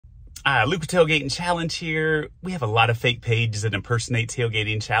Lucas Tailgating Challenge here. We have a lot of fake pages that impersonate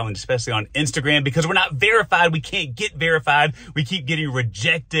Tailgating Challenge, especially on Instagram, because we're not verified. We can't get verified. We keep getting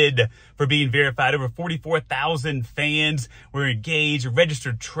rejected for being verified. Over 44,000 fans. We're engaged, a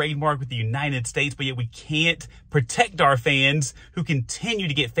registered trademark with the United States, but yet we can't protect our fans who continue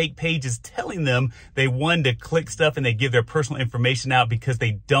to get fake pages telling them they want to click stuff and they give their personal information out because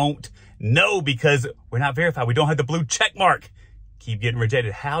they don't know, because we're not verified. We don't have the blue check mark. Keep getting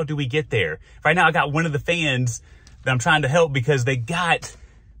rejected. How do we get there? Right now, I got one of the fans that I'm trying to help because they got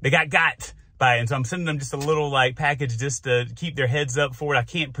by it. And so I'm sending them just a little package just to keep their heads up for it. I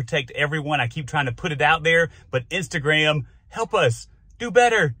can't protect everyone. I keep trying to put it out there, but Instagram, help us do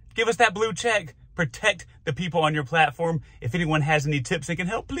better. Give us that blue check. Protect the people on your platform. If anyone has any tips that can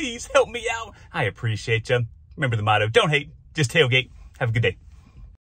help, please help me out. I appreciate you. Remember the motto, don't hate, just tailgate. Have a good day.